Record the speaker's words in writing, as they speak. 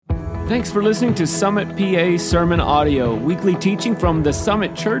Thanks for listening to Summit PA Sermon Audio, weekly teaching from the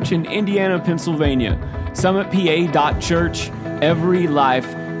Summit Church in Indiana, Pennsylvania. SummitPA.church, every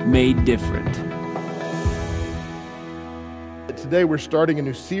life made different. Today we're starting a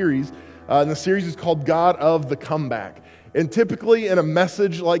new series, and the series is called God of the Comeback. And typically in a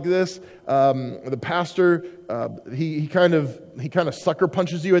message like this, the pastor, he kind of sucker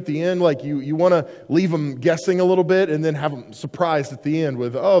punches you at the end, like you want to leave them guessing a little bit and then have them surprised at the end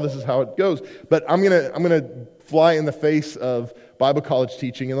with, oh, this is how it goes. But I'm gonna fly in the face of Bible college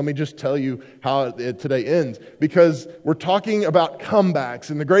teaching, and let me just tell you how it today ends. Because we're talking about comebacks,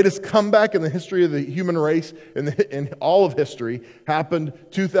 and the greatest comeback in the history of the human race, in all of history, happened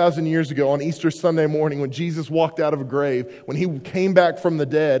 2,000 years ago on Easter Sunday morning when Jesus walked out of a grave, when he came back from the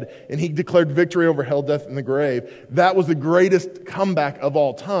dead, and he declared victory over hell, death, and the grave. That was the greatest comeback of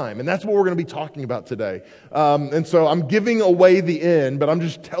all time, and that's what we're going to be talking about today. And so I'm giving away the end, but I'm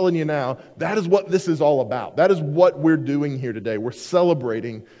just telling you now, that is what this is all about. That is what we're doing here today. We're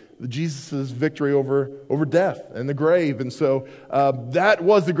celebrating Jesus' victory over death and the grave. And so that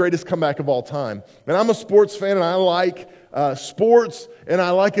was the greatest comeback of all time. And I'm a sports fan, and I like sports, and I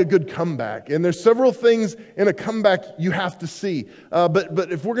like a good comeback. And there's several things in a comeback you have to see.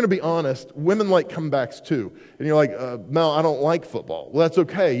 But if we're going to be honest, women like comebacks too. And you're like, Mel, I don't like football. Well, that's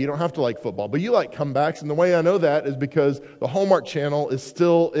okay. You don't have to like football. But you like comebacks. And the way I know that is because the Hallmark Channel is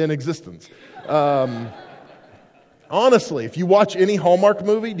still in existence. Honestly, if you watch any Hallmark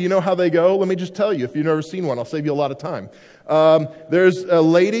movie, do you know how they go? Let me just tell you. If you've never seen one, I'll save you a lot of time. There's a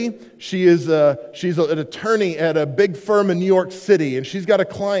lady, she's an attorney at a big firm in New York City, and she's got a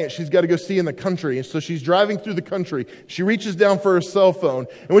client she's got to go see in the country. And so she's driving through the country. She reaches down for her cell phone,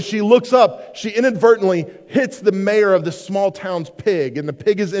 and when she looks up, she inadvertently hits the mayor of this small town's pig, and the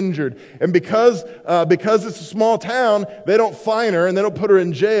pig is injured. And because it's a small town, they don't fine her and they don't put her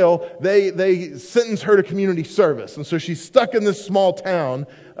in jail. They sentence her to community service. And so she's stuck in this small town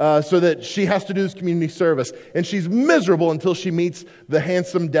so that she has to do this community service. And she's miserable until she meets the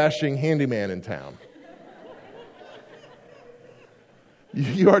handsome, dashing handyman in town.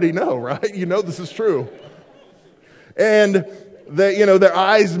 You already know, right? You know this is true. And their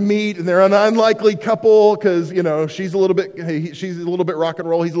eyes meet, and they're an unlikely couple because, she's a little bit rock and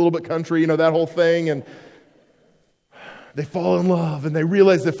roll, he's a little bit country, that whole thing. And they fall in love, and they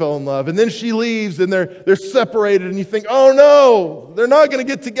realize they fell in love. And then she leaves, and they're separated, and you think, oh no, they're not going to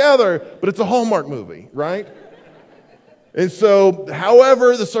get together. But it's a Hallmark movie, right? And so,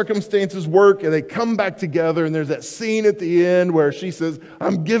 however the circumstances work, and they come back together, and there's that scene at the end where she says,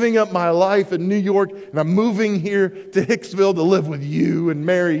 I'm giving up my life in New York, and I'm moving here to Hicksville to live with you and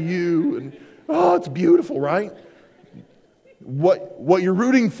marry you. And oh, it's beautiful, right? What you're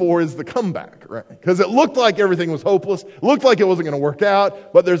rooting for is the comeback, right? Because it looked like everything was hopeless. It looked like it wasn't going to work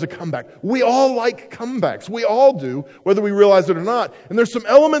out, but there's a comeback. We all like comebacks. We all do, whether we realize it or not. And there's some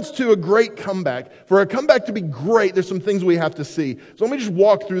elements to a great comeback. For a comeback to be great, there's some things we have to see. So let me just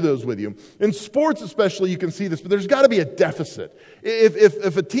walk through those with you. In sports especially, you can see this, but there's got to be a deficit.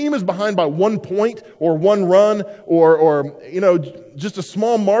 If a team is behind by 1 point or one run or just a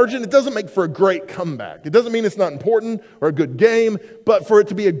small margin, it doesn't make for a great comeback. It doesn't mean it's not important or a good game, but for it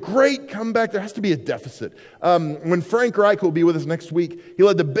to be a great comeback, there has to be a deficit. When Frank Reich, who will be with us next week, he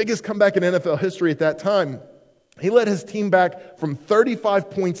led the biggest comeback in NFL history at that time. He led his team back from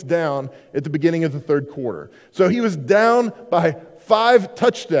 35 points down at the beginning of the third quarter. So he was down by 5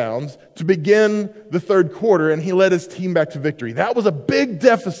 touchdowns to begin the third quarter, and he led his team back to victory. That was a big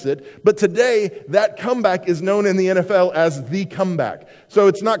deficit, but today that comeback is known in the NFL as the comeback. So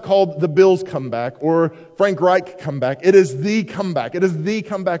it's not called the Bills comeback or Frank Reich comeback. It is the comeback. It is the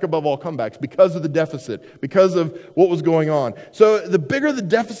comeback above all comebacks because of the deficit, because of what was going on. So the bigger the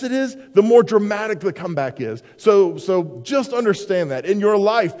deficit is, the more dramatic the comeback is. So just understand that. In your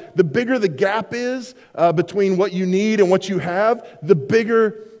life, the bigger the gap is between what you need and what you have, the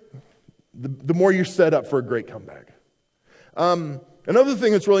more you're set up for a great comeback. Another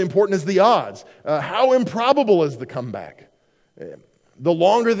thing that's really important is the odds. How improbable is the comeback? The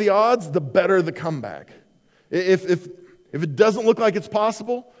longer the odds, the better the comeback. If it doesn't look like it's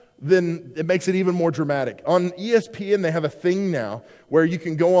possible, then it makes it even more dramatic. On ESPN, they have a thing now where you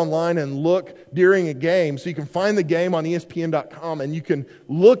can go online and look during a game. So you can find the game on ESPN.com, and you can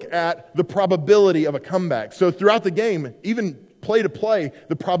look at the probability of a comeback. So throughout the game, even play to play,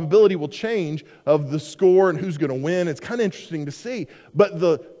 the probability will change of the score and who's going to win. It's kind of interesting to see. But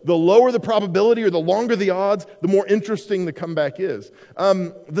the lower the probability or the longer the odds, the more interesting the comeback is.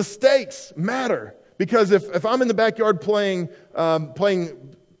 The stakes matter, because if I'm in the backyard playing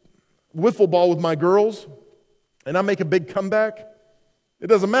wiffle ball with my girls and I make a big comeback, It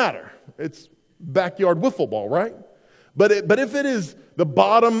doesn't matter. It's backyard wiffle ball, right? But if it is the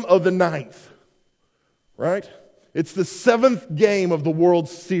bottom of the ninth, right? It's the seventh game of the World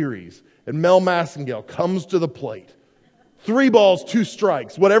Series, and Mel Massengale comes to the plate. 3 balls, 2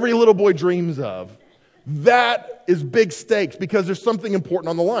 strikes, what every little boy dreams of. That is big stakes because there's something important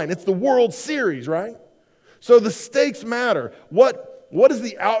on the line. It's the World Series, right? So the stakes matter. What is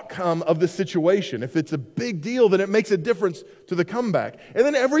the outcome of this situation? If it's a big deal, then it makes a difference to the comeback. And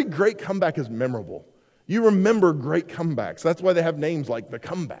then every great comeback is memorable. You remember great comebacks. That's why they have names like The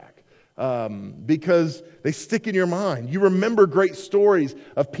Comeback, because they stick in your mind. You remember great stories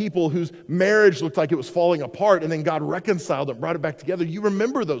of people whose marriage looked like it was falling apart, and then God reconciled it, brought it back together. You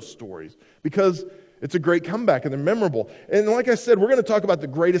remember those stories because it's a great comeback and they're memorable. And like I said, we're going to talk about the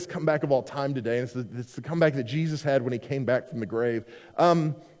greatest comeback of all time today. And it's the comeback that Jesus had when he came back from the grave.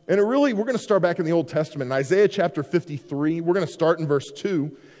 And we're going to start back in the Old Testament. In Isaiah chapter 53, we're going to start in verse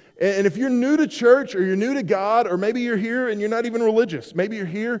 2. And if you're new to church or you're new to God, or maybe you're here and you're not even religious, maybe you're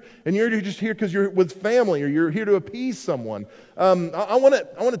here and you're just here because you're with family or you're here to appease someone, I want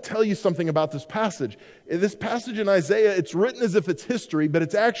to tell you something about this passage. This passage in Isaiah, it's written as if it's history, but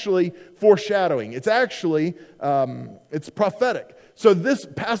it's actually foreshadowing. It's actually, it's prophetic. So this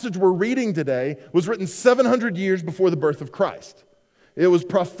passage we're reading today was written 700 years before the birth of Christ. It was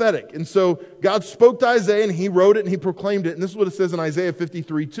prophetic. And so God spoke to Isaiah and he wrote it and he proclaimed it. And this is what it says in Isaiah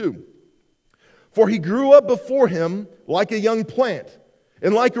 53:2. For he grew up before him like a young plant,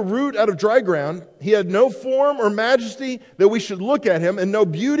 and like a root out of dry ground. He had no form or majesty that we should look at him, and no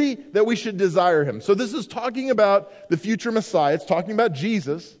beauty that we should desire him. So this is talking about the future Messiah. It's talking about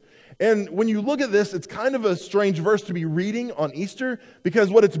Jesus. And when you look at this, it's kind of a strange verse to be reading on Easter,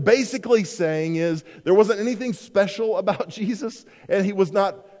 because what it's basically saying is there wasn't anything special about Jesus, and he was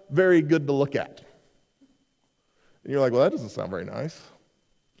not very good to look at. And you're like, well, that doesn't sound very nice.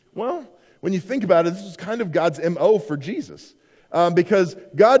 Well, when you think about it, this is kind of God's MO for Jesus. Because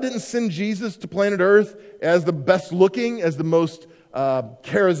God didn't send Jesus to planet Earth as the best looking, as the most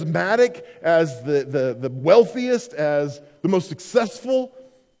charismatic, as the wealthiest, as the most successful.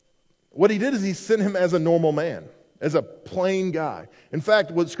 What he did is he sent him as a normal man, as a plain guy. In fact,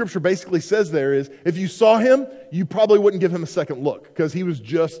 what Scripture basically says there is, if you saw him, you probably wouldn't give him a second look, because he was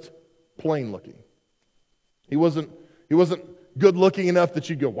just plain looking. He wasn't good looking enough that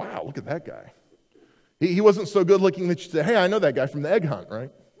you'd go, wow, look at that guy. He wasn't so good looking that you'd say, hey, I know that guy from the egg hunt, right?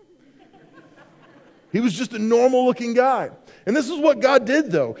 He was just a normal looking guy. And this is what God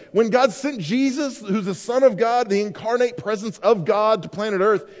did, though. When God sent Jesus, who's the Son of God, the incarnate presence of God, to planet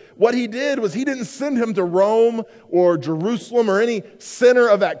Earth, what he did was he didn't send him to Rome or Jerusalem or any center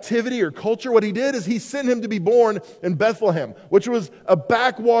of activity or culture. What he did is he sent him to be born in Bethlehem, which was a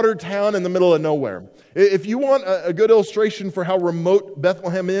backwater town in the middle of nowhere. If you want a good illustration for how remote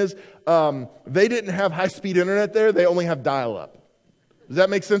Bethlehem is, they didn't have high-speed internet there. They only have dial-up. Does that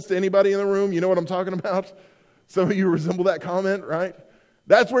make sense to anybody in the room? You know what I'm talking about? Some of you resemble that comment, right?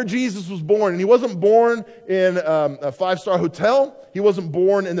 That's where Jesus was born. And he wasn't born in a 5-star hotel. He wasn't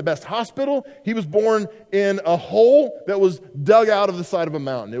born in the best hospital. He was born in a hole that was dug out of the side of a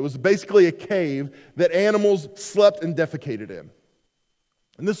mountain. It was basically a cave that animals slept and defecated in.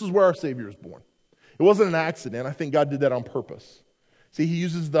 And this is where our Savior was born. It wasn't an accident. I think God did that on purpose. See, he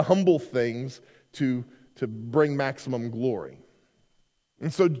uses the humble things to bring maximum glory.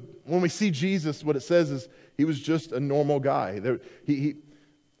 And so when we see Jesus, what it says is he was just a normal guy. He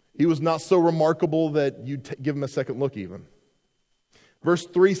was not so remarkable that you'd give him a second look even. Verse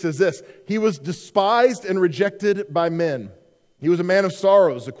 3 says this, he was despised and rejected by men. He was a man of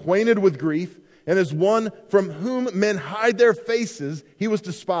sorrows, acquainted with grief, and as one from whom men hide their faces, he was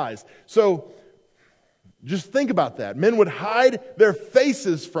despised. So just think about that. Men would hide their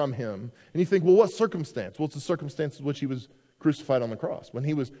faces from him. And you think, well, what circumstance? Well, it's the circumstance in which he was crucified on the cross. When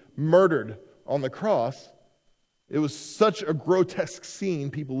he was murdered on the cross, it was such a grotesque scene,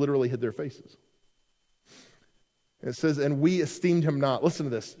 people literally hid their faces. And it says, and we esteemed him not. Listen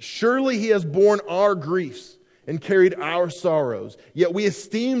to this. Surely he has borne our griefs and carried our sorrows. Yet we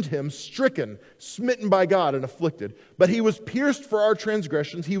esteemed him stricken, smitten by God, and afflicted. But he was pierced for our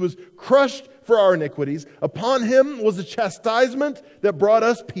transgressions. He was crushed for our iniquities. Upon him was a chastisement that brought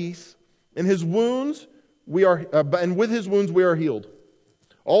us peace. And his wounds and with his wounds we are healed.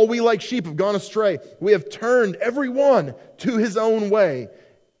 All we like sheep have gone astray. We have turned every one to his own way.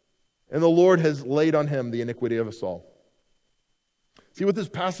 And the Lord has laid on him the iniquity of us all. See what this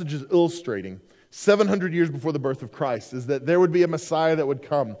passage is illustrating 700 years before the birth of Christ is that there would be a Messiah that would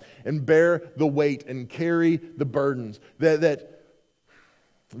come and bear the weight and carry the burdens. That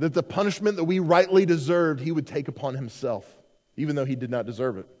the punishment that we rightly deserved, he would take upon himself. even though he did not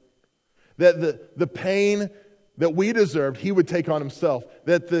deserve it. That the pain that we deserved, he would take on himself.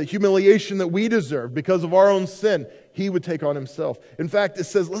 That the humiliation that we deserved because of our own sin, he would take on himself. In fact, it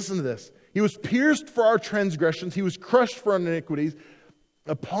says, listen to this. He was pierced for our transgressions. He was crushed for our iniquities.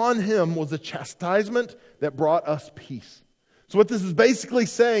 Upon him was a chastisement that brought us peace. So what this is basically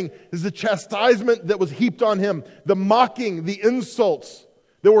saying is the chastisement that was heaped on him, the mocking, the insults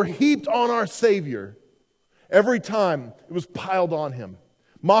that were heaped on our Savior, every time it was piled on him.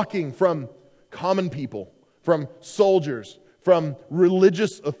 Mocking from common people, from soldiers, from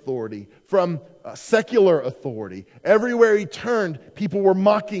religious authority, from secular authority. Everywhere he turned, people were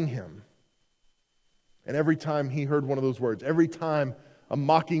mocking him. And every time he heard one of those words, every time a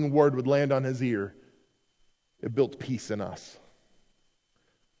mocking word would land on his ear, it built peace in us.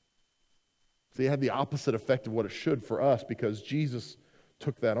 See, it had the opposite effect of what it should for us because Jesus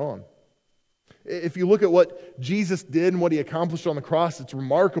took that on. If you look at what Jesus did and what he accomplished on the cross, it's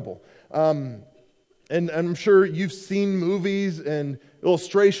remarkable. And I'm sure you've seen movies and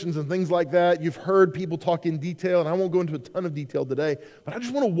illustrations and things like that. You've heard people talk in detail, and I won't go into a ton of detail today, but I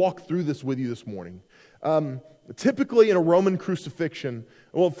just want to walk through this with you this morning. Typically in a Roman crucifixion,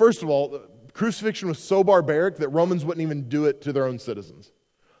 well, first of all, crucifixion was so barbaric that Romans wouldn't even do it to their own citizens.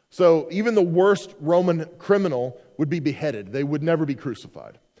 So even the worst Roman criminal would be beheaded. They would never be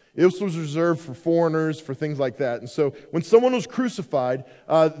crucified. This was reserved for foreigners, for things like that. And so when someone was crucified,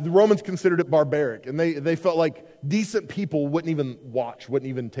 the Romans considered it barbaric. And they felt like decent people wouldn't even watch, wouldn't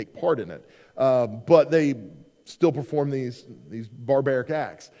even take part in it. But they still performed these barbaric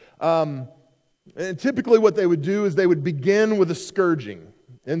acts. And typically what they would do is they would begin with a scourging.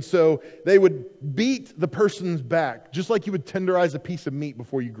 And so they would beat the person's back, just like you would tenderize a piece of meat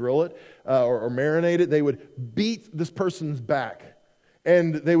before you grill it or marinate it. They would beat this person's back.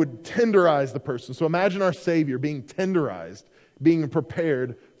 And they would tenderize the person. So imagine our Savior being tenderized, being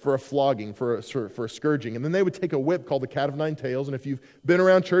prepared for a flogging, for a scourging. And then they would take a whip called the cat of nine tails. And if you've been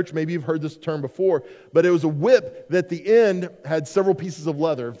around church, maybe you've heard this term before. But it was a whip that the end had several pieces of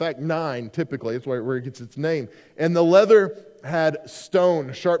leather. In fact, 9 typically. That's where it gets its name. And the leather had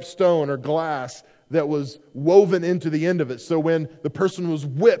stone, sharp stone or glass that was woven into the end of it. So when the person was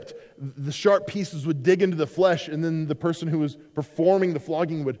whipped, the sharp pieces would dig into the flesh, and then the person who was performing the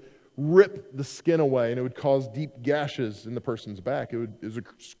flogging would rip the skin away, and it would cause deep gashes in the person's back. It was a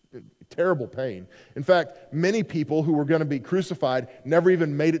terrible pain. In fact, many people who were going to be crucified never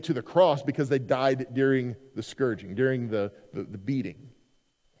even made it to the cross because they died during the scourging, during the beating.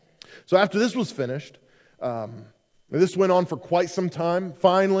 So after this was finished, this went on for quite some time.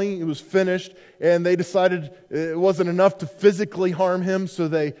 Finally, it was finished, and they decided it wasn't enough to physically harm him, so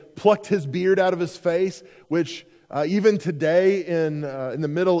they plucked his beard out of his face, which even today in the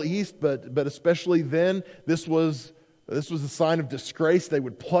Middle East, but especially then, this was a sign of disgrace. They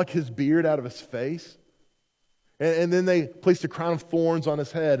would pluck his beard out of his face. And then they placed a crown of thorns on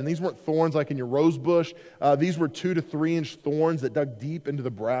his head. And these weren't thorns like in your rose bush. These were 2 to 3 inch thorns that dug deep into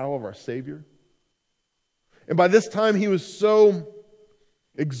the brow of our Savior. And by this time, he was so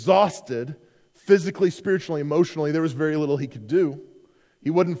exhausted, physically, spiritually, emotionally, there was very little he could do. He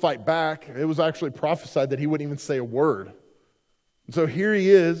wouldn't fight back. It was actually prophesied that he wouldn't even say a word. And so here he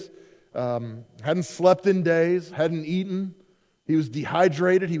is, hadn't slept in days, hadn't eaten. He was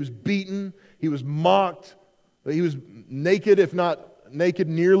dehydrated. He was beaten. He was mocked. He was naked, if not naked,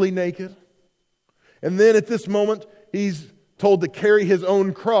 nearly naked. And then at this moment, he's told to carry his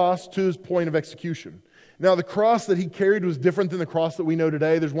own cross to his point of execution. Now, the cross that he carried was different than the cross that we know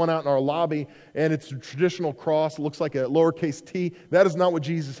today. There's one out in our lobby, and it's a traditional cross. It looks like a lowercase t. That is not what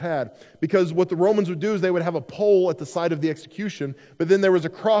Jesus had. Because what the Romans would do is they would have a pole at the side of the execution, but then there was a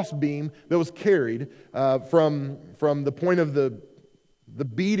cross beam that was carried from the point of the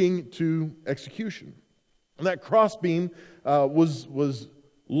beating to execution. And that cross beam was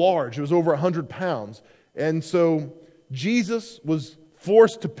large. It was over 100 pounds. And so Jesus was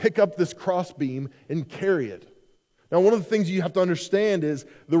forced to pick up this crossbeam and carry it. Now, one of the things you have to understand is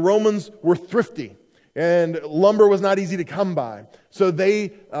the Romans were thrifty, and lumber was not easy to come by. So they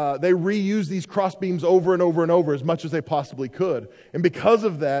reused these crossbeams over and over and over as much as they possibly could. And because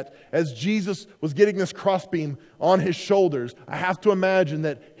of that, as Jesus was getting this crossbeam on his shoulders, I have to imagine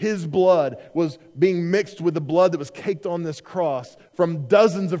that his blood was being mixed with the blood that was caked on this cross from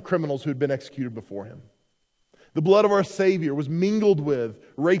dozens of criminals who had been executed before him. The blood of our Savior was mingled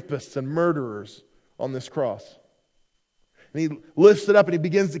with rapists and murderers on this cross. And he lifts it up and he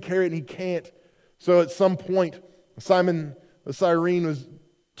begins to carry it and he can't. So at some point, Simon the Cyrene was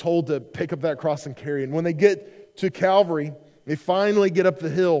told to pick up that cross and carry it. And when they get to Calvary, they finally get up the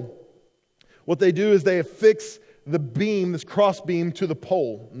hill. What they do is they affix the beam, this cross beam, to the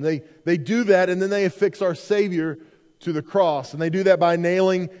pole. And they do that, and then they affix our Savior to the cross. And they do that by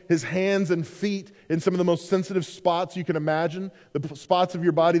nailing his hands and feet in some of the most sensitive spots you can imagine. The spots of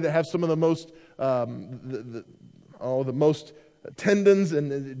your body that have some of the most, the most tendons,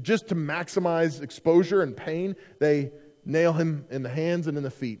 and just to maximize exposure and pain, they nail him in the hands and in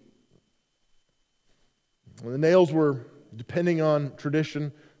the feet. And the nails were, depending on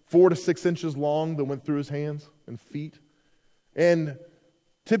tradition, 4 to 6 inches long that went through his hands and feet. And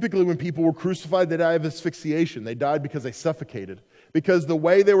typically when people were crucified, they died of asphyxiation. They died because they suffocated. Because the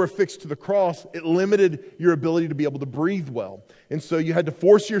way they were fixed to the cross, it limited your ability to be able to breathe well. And so you had to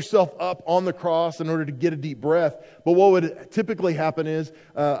force yourself up on the cross in order to get a deep breath. But what would typically happen is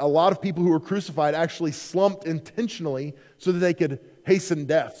a lot of people who were crucified actually slumped intentionally so that they could hasten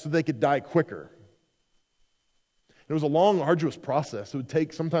death, so they could die quicker. It was a long, arduous process. It would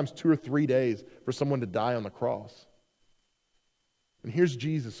take sometimes 2 or 3 days for someone to die on the cross. And here's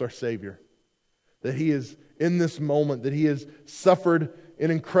Jesus, our Savior, that he is in this moment, that he has suffered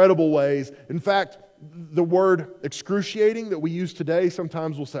in incredible ways. In fact, the word excruciating that we use today,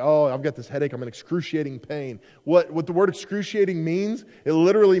 sometimes we'll say, oh, I've got this headache, I'm in excruciating pain. What the word excruciating means, it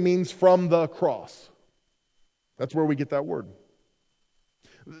literally means from the cross. That's where we get that word.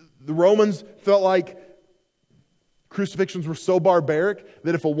 The Romans felt like crucifixions were so barbaric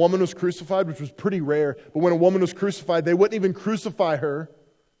that if a woman was crucified, which was pretty rare, but when a woman was crucified, they wouldn't even crucify her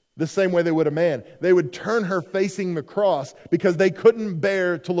the same way they would a man. They would turn her facing the cross because they couldn't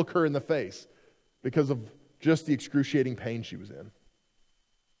bear to look her in the face because of just the excruciating pain she was in.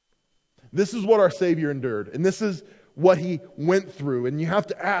 This is what our Savior endured, and this is what he went through. And you have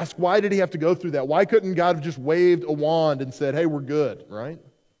to ask, why did he have to go through that? Why couldn't God have just waved a wand and said, hey, we're good, right?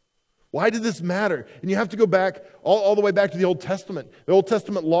 Why did this matter? And you have to go back, all the way back to the Old Testament. The Old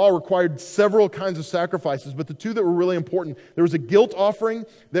Testament law required several kinds of sacrifices, but the two that were really important, there was a guilt offering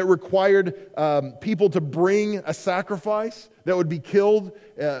that required people to bring a sacrifice that would be killed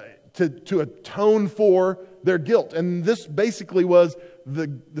to atone for their guilt. And this basically was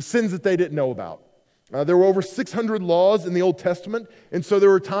the sins that they didn't know about. There were over 600 laws in the Old Testament, and so there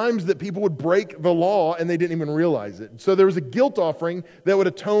were times that people would break the law and they didn't even realize it. So there was a guilt offering that would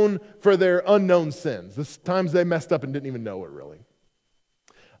atone for their unknown sins, the times they messed up and didn't even know it really.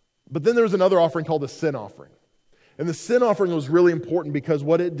 But then there was another offering called the sin offering. And the sin offering was really important because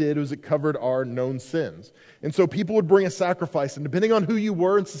what it did was it covered our known sins. And so people would bring a sacrifice, and depending on who you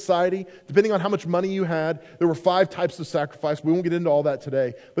were in society, depending on how much money you had, there were 5 types of sacrifice. We won't get into all that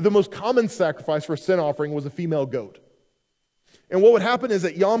today. But the most common sacrifice for a sin offering was a female goat. And what would happen is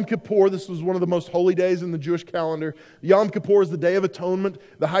at Yom Kippur, this was one of the most holy days in the Jewish calendar. Yom Kippur is the Day of Atonement.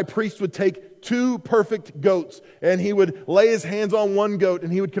 The high priest would take 2 perfect goats, and he would lay his hands on one goat,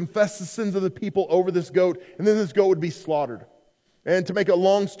 and he would confess the sins of the people over this goat, and then this goat would be slaughtered. And to make a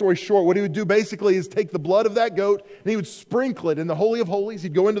long story short, what he would do basically is take the blood of that goat, and he would sprinkle it in the Holy of Holies.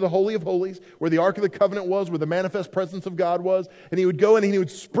 He'd go into the Holy of Holies, where the Ark of the Covenant was, where the manifest presence of God was, and he would go in and he would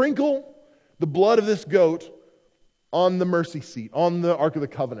sprinkle the blood of this goat on the mercy seat, on the Ark of the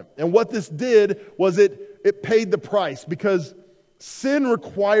Covenant. And what this did was it paid the price, because sin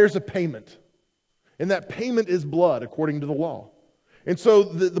requires a payment. And that payment is blood, according to the law. And so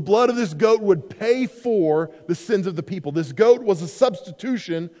the blood of this goat would pay for the sins of the people. This goat was a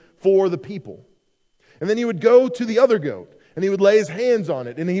substitution for the people. And then he would go to the other goat, and he would lay his hands on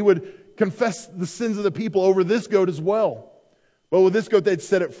it, and he would confess the sins of the people over this goat as well. But with this goat, they'd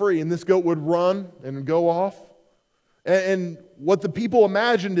set it free, and this goat would run and go off. And what the people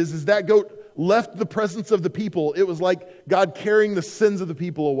imagined is that goat left the presence of the people. It was like God carrying the sins of the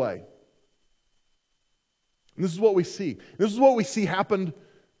people away. And this is what we see. This is what we see happened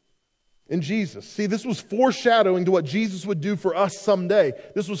in Jesus. See, this was foreshadowing to what Jesus would do for us someday.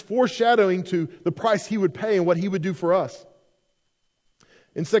 This was foreshadowing to the price he would pay and what he would do for us.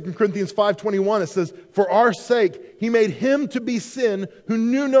 In 2 Corinthians 5:21, it says, for our sake, he made him to be sin who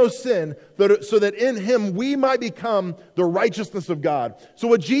knew no sin, so that in him we might become the righteousness of God. So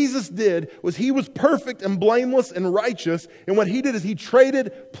what Jesus did was he was perfect and blameless and righteous. And what he did is he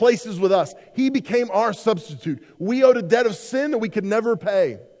traded places with us. He became our substitute. We owed a debt of sin that we could never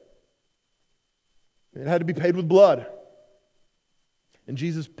pay. It had to be paid with blood. And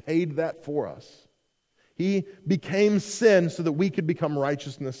Jesus paid that for us. He became sin so that we could become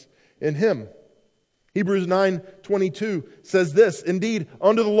righteousness in him. Hebrews 9:22 says this, indeed,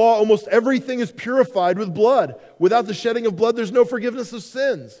 under the law, almost everything is purified with blood. Without the shedding of blood, there's no forgiveness of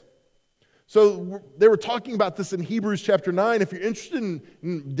sins. So they were talking about this in Hebrews chapter 9. If you're interested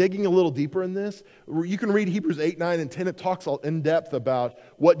in digging a little deeper in this, you can read Hebrews 8, 9, and 10. It talks in depth about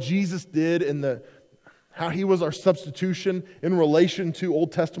what Jesus did and how he was our substitution in relation to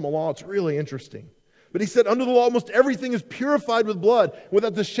Old Testament law. It's really interesting. But he said, under the law, almost everything is purified with blood.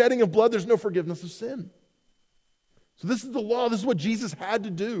 Without the shedding of blood, there's no forgiveness of sin. So this is the law. This is what Jesus had to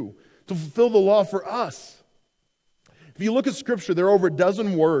do to fulfill the law for us. If you look at Scripture, there are over a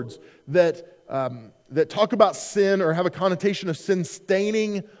dozen words that talk about sin or have a connotation of sin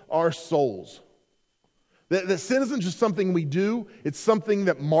staining our souls. That sin isn't just something we do, it's something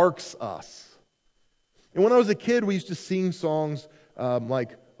that marks us. And when I was a kid, we used to sing songs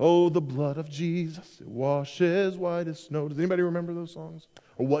like, "Oh, the blood of Jesus, it washes white as snow." Does anybody remember those songs?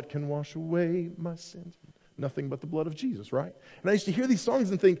 Or, "What can wash away my sins? Nothing but the blood of Jesus," right? And I used to hear these songs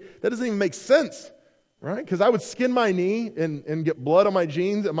and think, that doesn't even make sense, right? Because I would skin my knee and get blood on my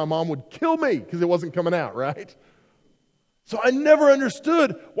jeans, and my mom would kill me because it wasn't coming out, right? So I never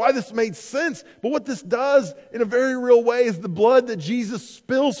understood why this made sense. But what this does in a very real way is the blood that Jesus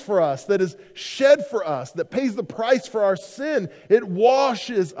spills for us, that is shed for us, that pays the price for our sin. It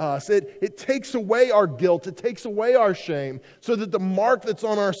washes us. It takes away our guilt. It takes away our shame so that the mark that's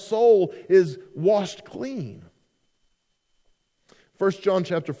on our soul is washed clean. 1 John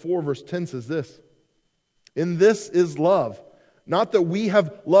chapter 4, verse 10 says this, "In this is love. Not that we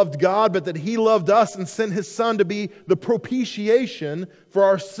have loved God, but that He loved us and sent His Son to be the propitiation for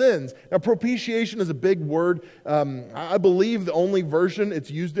our sins." Now, propitiation is a big word. I believe the only version it's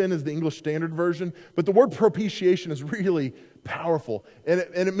used in is the English Standard Version. But the word propitiation is really powerful. And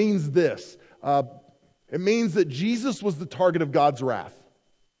it means this. It means that Jesus was the target of God's wrath.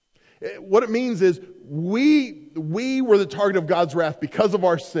 What it means is we were the target of God's wrath because of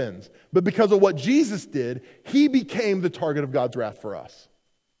our sins. But because of what Jesus did, He became the target of God's wrath for us.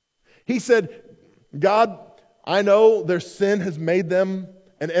 He said, "God, I know their sin has made them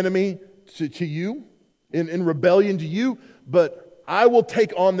an enemy to you, in rebellion to you, but I will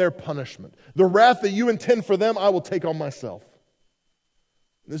take on their punishment. The wrath that you intend for them, I will take on myself."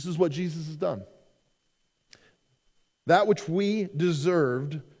 This is what Jesus has done. That which we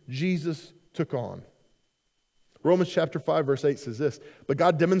deserved, Jesus took on. Romans chapter 5, verse 8 says this, "But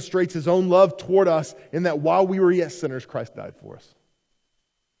God demonstrates His own love toward us in that while we were yet sinners, Christ died for us."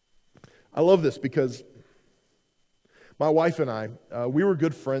 I love this because my wife and I, we were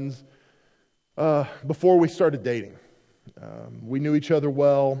good friends before we started dating. We knew each other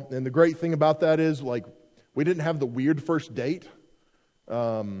well, and the great thing about that is, like, we didn't have the weird first date.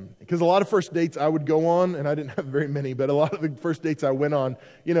 Because a lot of first dates I would go on, and I didn't have very many, but a lot of the first dates I went on,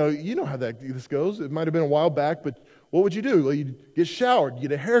 you know how this goes. It might have been a while back, but what would you do? Well, you'd get showered, you'd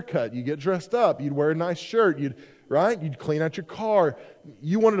get a haircut, you'd get dressed up, you'd wear a nice shirt, you'd clean out your car.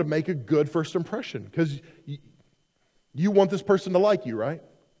 You wanted to make a good first impression because you want this person to like you, right?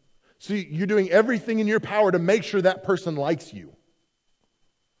 So you're doing everything in your power to make sure that person likes you.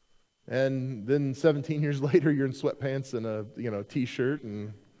 And then 17 years later, you're in sweatpants and a t-shirt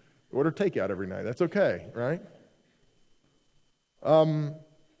and order takeout every night. That's okay, right? But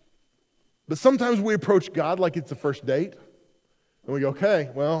sometimes we approach God like it's a first date. And we go,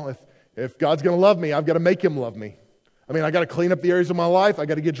 okay, well, if God's going to love me, I've got to make Him love me. I mean, I got to clean up the areas of my life. I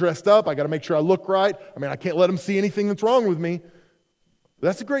got to get dressed up. I got to make sure I look right. I mean, I can't let Him see anything that's wrong with me. But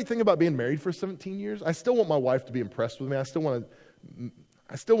that's the great thing about being married for 17 years. I still want my wife to be impressed with me. I still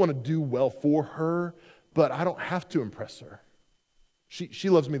want to do well for her, but I don't have to impress her. She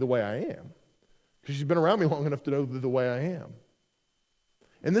loves me the way I am because she's been around me long enough to know the way I am.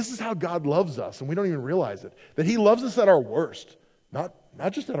 And this is how God loves us, and we don't even realize it. That He loves us at our worst, not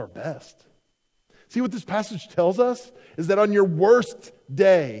just at our best. See, what this passage tells us is that on your worst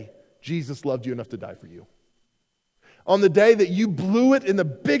day, Jesus loved you enough to die for you. On the day that you blew it in the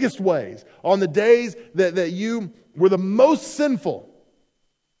biggest ways, on the days that you were the most sinful,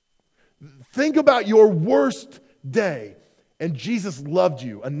 think about your worst day, and Jesus loved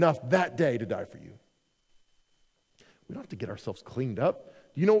you enough that day to die for you. We don't have to get ourselves cleaned up.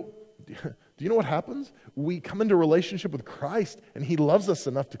 Do you know what happens? We come into a relationship with Christ, and He loves us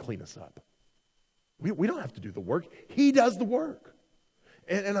enough to clean us up. We don't have to do the work. He does the work.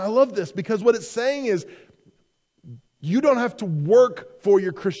 And I love this because what it's saying is you don't have to work for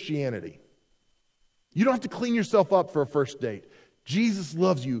your Christianity. You don't have to clean yourself up for a first date. Jesus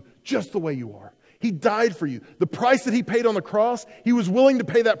loves you just the way you are. He died for you. The price that He paid on the cross, He was willing to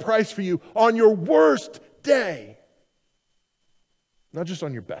pay that price for you on your worst day. Not just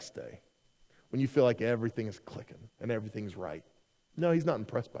on your best day, when you feel like everything is clicking and everything's right. No, He's not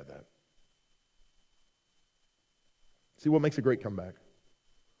impressed by that. See, what makes a great comeback?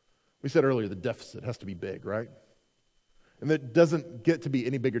 We said earlier the deficit has to be big, right? And that doesn't get to be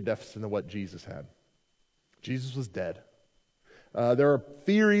any bigger deficit than what Jesus had. Jesus was dead. There are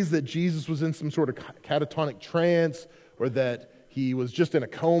theories that Jesus was in some sort of catatonic trance, or that he was just in a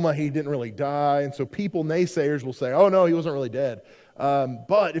coma, he didn't really die. And so people, naysayers, will say, oh no, he wasn't really dead.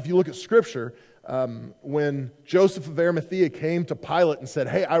 But if you look at Scripture, when Joseph of Arimathea came to Pilate and said,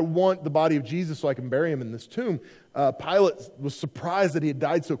 hey, I want the body of Jesus so I can bury him in this tomb, Pilate was surprised that he had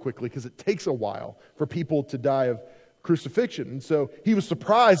died so quickly, because it takes a while for people to die of crucifixion. And so he was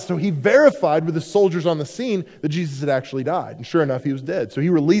surprised, so he verified with the soldiers on the scene that Jesus had actually died. And sure enough, he was dead. So he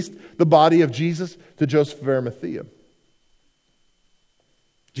released the body of Jesus to Joseph of Arimathea.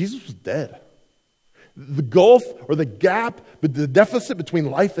 Jesus was dead. The gulf or the gap, but the deficit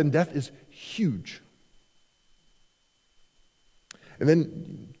between life and death is huge. And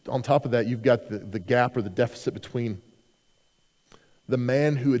then on top of that, you've got the gap or the deficit between the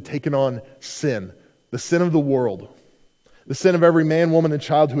man who had taken on sin, the sin of the world, the sin of every man, woman, and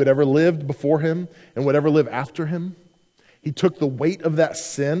child who had ever lived before him and would ever live after him. He took the weight of that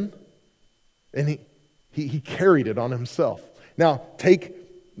sin and he carried it on himself. Now, take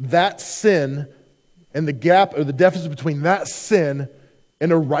that sin and the gap or the deficit between that sin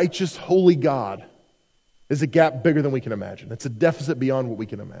and a righteous, holy God is a gap bigger than we can imagine. It's a deficit beyond what we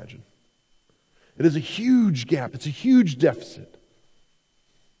can imagine. It is a huge gap. It's a huge deficit.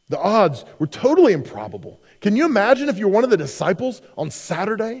 The odds were totally improbable. Can you imagine if you're one of the disciples on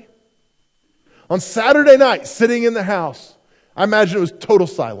Saturday? On Saturday night, sitting in the house, I imagine it was total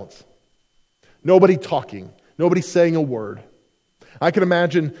silence. Nobody talking. Nobody saying a word. I can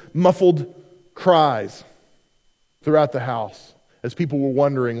imagine muffled cries throughout the house as people were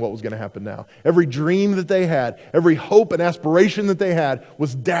wondering what was going to happen now. Every dream that they had, every hope and aspiration that they had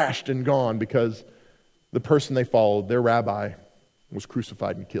was dashed and gone because the person they followed, their rabbi, was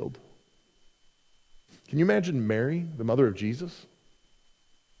crucified and killed. Can you imagine Mary, the mother of Jesus?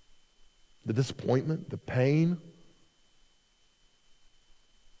 The disappointment, the pain.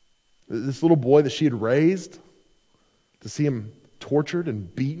 This little boy that she had raised, to see him tortured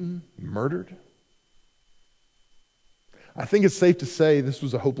and beaten, murdered. I think it's safe to say this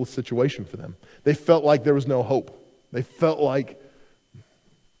was a hopeless situation for them. They felt like there was no hope. They felt like,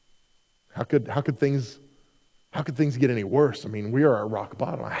 how could things get any worse? I mean, we are at rock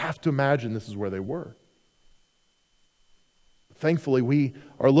bottom. I have to imagine this is where they were. Thankfully, we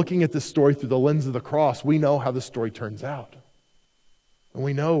are looking at this story through the lens of the cross. We know how this story turns out. And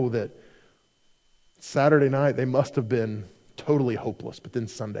we know that Saturday night they must have been totally hopeless, but then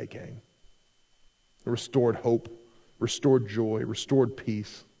Sunday came. Restored hope, restored joy, restored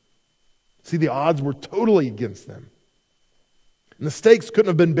peace. See, the odds were totally against them. And the stakes couldn't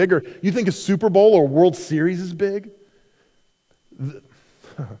have been bigger. You think a Super Bowl or a World Series is big?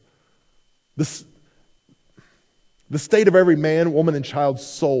 The state of every man, woman, and child's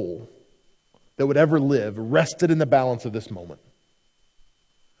soul that would ever live rested in the balance of this moment.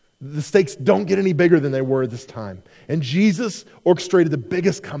 The stakes don't get any bigger than they were at this time. And Jesus orchestrated the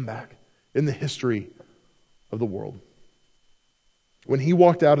biggest comeback in the history of the world. When he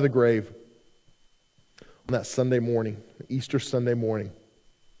walked out of the grave on that Sunday morning, Easter Sunday morning,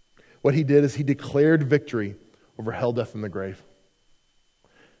 what he did is he declared victory over hell, death, and the grave.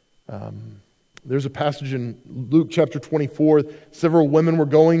 There's a passage in Luke chapter 24. Several women were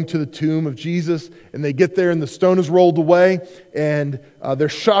going to the tomb of Jesus, and they get there and the stone is rolled away, and they're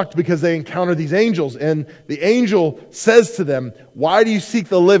shocked because they encounter these angels. And the angel says to them, "Why do you seek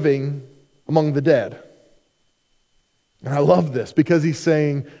the living among the dead?" And I love this because he's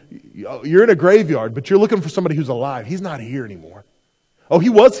saying, you're in a graveyard, but you're looking for somebody who's alive. He's not here anymore. Oh, he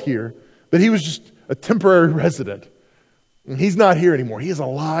was here, but he was just a temporary resident. And he's not here anymore. He is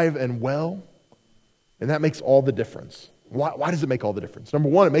alive and well. And that makes all the difference. Why does it make all the difference? Number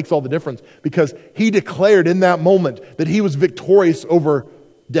one, it makes all the difference because he declared in that moment that he was victorious over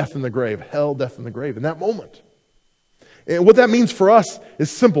death in the grave, hell, death, and the grave in that moment. And what that means for us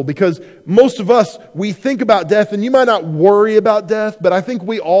is simple because most of us, we think about death, and you might not worry about death, but I think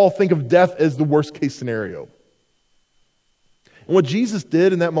we all think of death as the worst case scenario. And what Jesus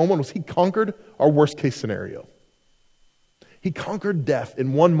did in that moment was he conquered our worst case scenario. He conquered death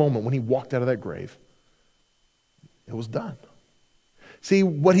in one moment when he walked out of that grave. It was done. See,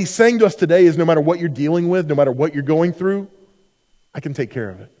 what he's saying to us today is no matter what you're dealing with, no matter what you're going through, I can take care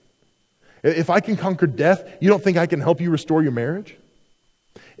of it. If I can conquer death, you don't think I can help you restore your marriage?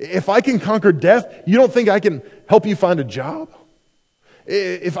 If I can conquer death, you don't think I can help you find a job?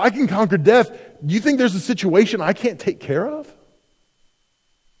 If I can conquer death, do you think there's a situation I can't take care of?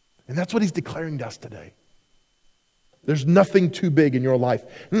 And that's what he's declaring to us today. There's nothing too big in your life.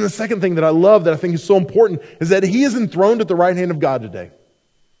 And then the second thing that I love that I think is so important is that he is enthroned at the right hand of God today.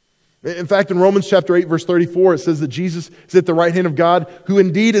 In fact, in Romans chapter 8, verse 34, it says that Jesus is at the right hand of God, who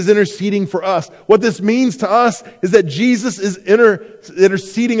indeed is interceding for us. What this means to us is that Jesus is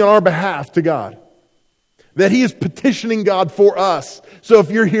interceding on our behalf to God. That He is petitioning God for us. So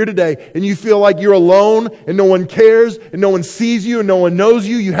if you're here today and you feel like you're alone and no one cares and no one sees you and no one knows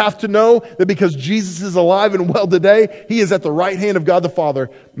you, you have to know that because Jesus is alive and well today, He is at the right hand of God the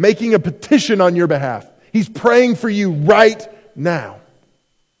Father, making a petition on your behalf. He's praying for you right now.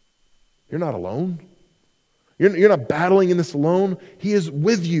 You're not alone. You're not battling in this alone. He is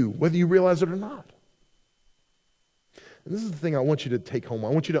with you, whether you realize it or not. And this is the thing I want you to take home. I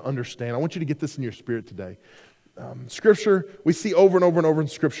want you to understand. I want you to get this in your spirit today. Scripture, we see over and over and over in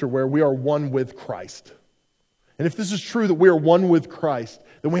Scripture where we are one with Christ. And if this is true that we are one with Christ,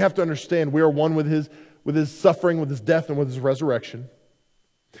 then we have to understand we are one with His suffering, with His death, and with His resurrection.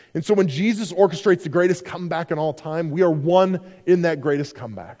 And so when Jesus orchestrates the greatest comeback in all time, we are one in that greatest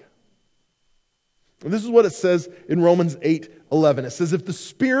comeback. And this is what it says in Romans 8:11. It says, if the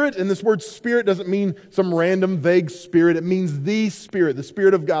Spirit, and this word Spirit doesn't mean some random vague spirit, it means the Spirit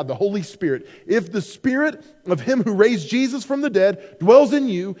of God, the Holy Spirit. If the Spirit of Him who raised Jesus from the dead dwells in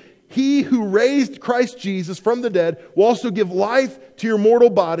you, He who raised Christ Jesus from the dead will also give life to your mortal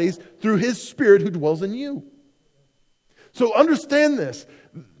bodies through His Spirit who dwells in you. So understand this.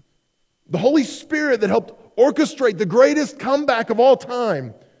 The Holy Spirit that helped orchestrate the greatest comeback of all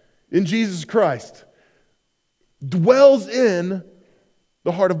time in Jesus Christ dwells in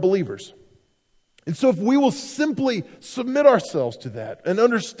the heart of believers. And so if we will simply submit ourselves to that and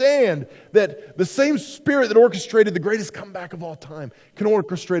understand that the same Spirit that orchestrated the greatest comeback of all time can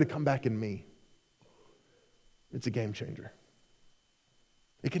orchestrate a comeback in me, it's a game changer.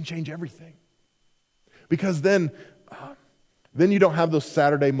 It can change everything. Because then you don't have those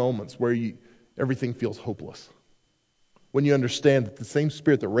Saturday moments where everything feels hopeless. When you understand that the same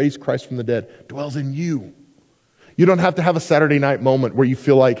Spirit that raised Christ from the dead dwells in you. You don't have to have a Saturday night moment where you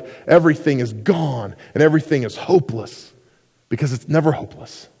feel like everything is gone and everything is hopeless. Because it's never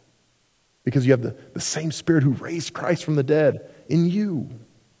hopeless. Because you have the same Spirit who raised Christ from the dead in you.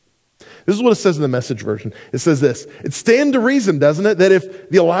 This is what it says in the Message version. It says this: it stands to reason, doesn't it, that if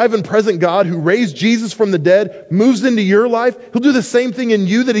the alive and present God who raised Jesus from the dead moves into your life, He'll do the same thing in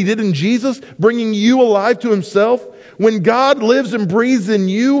you that He did in Jesus, bringing you alive to Himself. When God lives and breathes in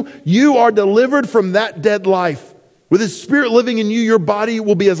you, you are delivered from that dead life. With His Spirit living in you, your body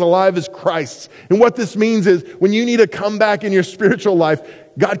will be as alive as Christ's. And what this means is when you need a comeback in your spiritual life,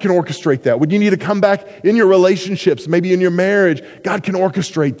 God can orchestrate that. When you need a comeback in your relationships, maybe in your marriage, God can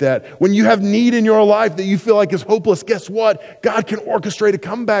orchestrate that. When you have need in your life that you feel like is hopeless, guess what? God can orchestrate a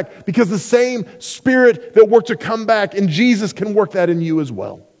comeback because the same Spirit that worked a comeback in Jesus can work that in you as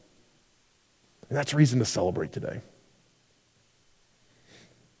well. And that's reason to celebrate today.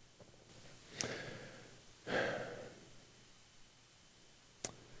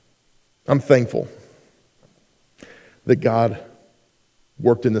 I'm thankful that God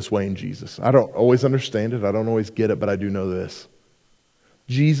worked in this way in Jesus. I don't always understand it. I don't always get it, but I do know this.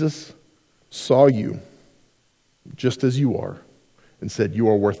 Jesus saw you just as you are and said, you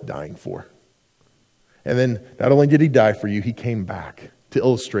are worth dying for. And then not only did He die for you, He came back to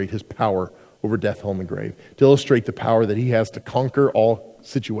illustrate His power over death, hell, and the grave, to illustrate the power that He has to conquer all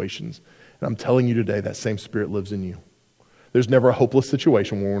situations. And I'm telling you today, that same Spirit lives in you. There's never a hopeless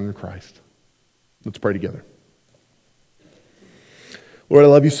situation when we're in Christ. Let's pray together. Lord, I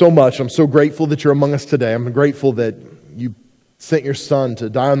love you so much. I'm so grateful that you're among us today. I'm grateful that you sent your Son to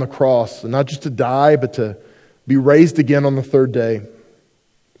die on the cross, and not just to die, but to be raised again on the third day,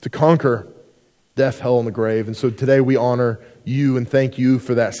 to conquer death, hell, and the grave. And so today we honor you and thank you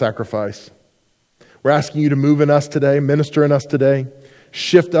for that sacrifice. We're asking you to move in us today, minister in us today,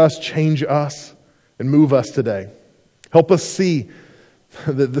 shift us, change us, and move us today. Help us see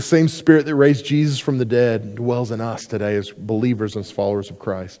that the same Spirit that raised Jesus from the dead dwells in us today as believers and as followers of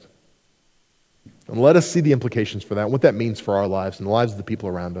Christ. And let us see the implications for that, what that means for our lives and the lives of the people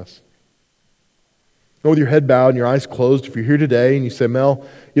around us. And with your head bowed and your eyes closed, if you're here today and you say, Mel,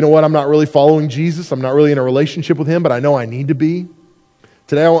 you know what, I'm not really following Jesus. I'm not really in a relationship with Him, but I know I need to be.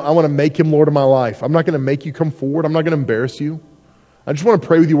 Today I want to make Him Lord of my life. I'm not going to make you come forward. I'm not going to embarrass you. I just want to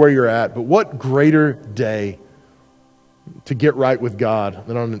pray with you where you're at. But what greater day to get right with God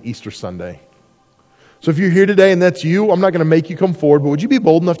than on an Easter Sunday. So if you're here today and that's you, I'm not going to make you come forward, but would you be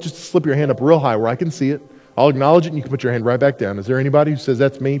bold enough just to slip your hand up real high where I can see it? I'll acknowledge it and you can put your hand right back down. Is there anybody who says,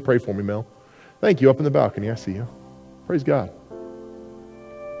 that's me? Pray for me, Mel. Thank you. Up in the balcony, I see you. Praise God.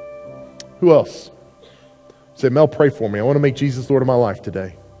 Who else? Say, Mel, pray for me. I want to make Jesus Lord of my life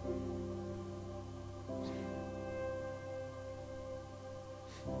today.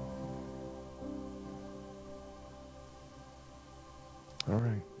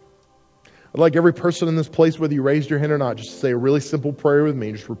 I'd like every person in this place, whether you raised your hand or not, just to say a really simple prayer with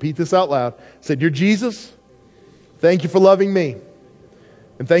me. Just repeat this out loud. Say, Dear Jesus, thank you for loving me.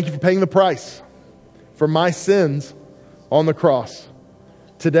 And thank you for paying the price for my sins on the cross.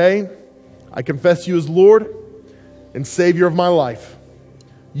 Today, I confess you as Lord and Savior of my life.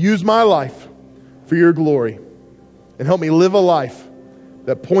 Use my life for your glory and help me live a life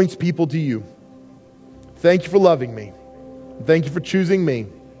that points people to you. Thank you for loving me. Thank you for choosing me.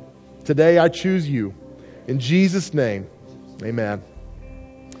 Today I choose you. In Jesus' name, amen.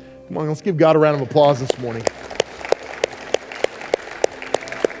 Come on, let's give God a round of applause this morning.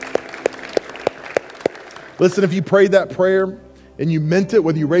 Listen, if you prayed that prayer and you meant it,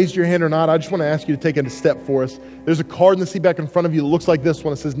 whether you raised your hand or not, I just want to ask you to take a step for us. There's a card in the seat back in front of you that looks like this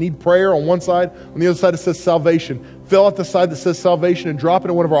one. It says need prayer on one side. On the other side it says salvation. Fill out the side that says salvation and drop it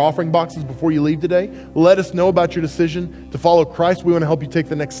in one of our offering boxes before you leave today. Let us know about your decision to follow Christ. We want to help you take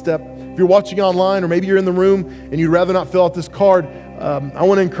the next step. If you're watching online or maybe you're in the room and you'd rather not fill out this card, I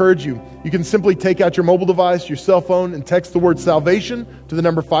want to encourage you. You can simply take out your mobile device, your cell phone, and text the word salvation to the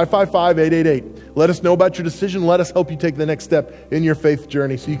number 555-888. Let us know about your decision. Let us help you take the next step in your faith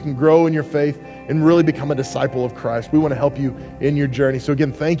journey so you can grow in your faith and really become a disciple of Christ. We want to help you in your journey. So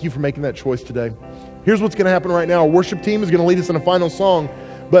again, thank you for making that choice today. Here's what's going to happen right now. Our worship team is going to lead us in a final song.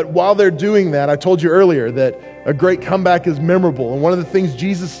 But while they're doing that, I told you earlier that a great comeback is memorable. And one of the things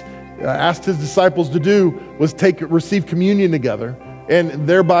Jesus asked his disciples to do was receive communion together, and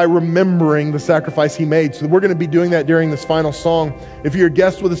thereby remembering the sacrifice he made. So we're going to be doing that during this final song. If you're a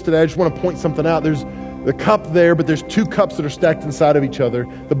guest with us today, I just want to point something out. There's the cup there, but there's two cups that are stacked inside of each other.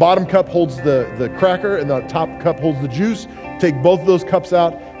 The bottom cup holds the cracker, and the top cup holds the juice. Take both of those cups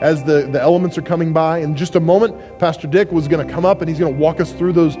out as the elements are coming by. In just a moment, Pastor Dick was going to come up and he's going to walk us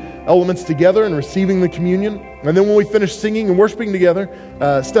through those elements together and receiving the communion. And then when we finish singing and worshiping together,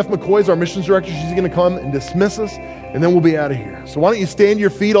 Steph McCoy is our missions director. She's going to come and dismiss us, and then we'll be out of here. So why don't you stand to your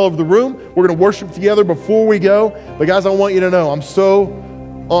feet all over the room? We're going to worship together before we go. But guys, I want you to know I'm so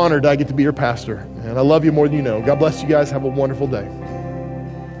honored I get to be your pastor. And I love you more than you know. God bless you guys. Have a wonderful day.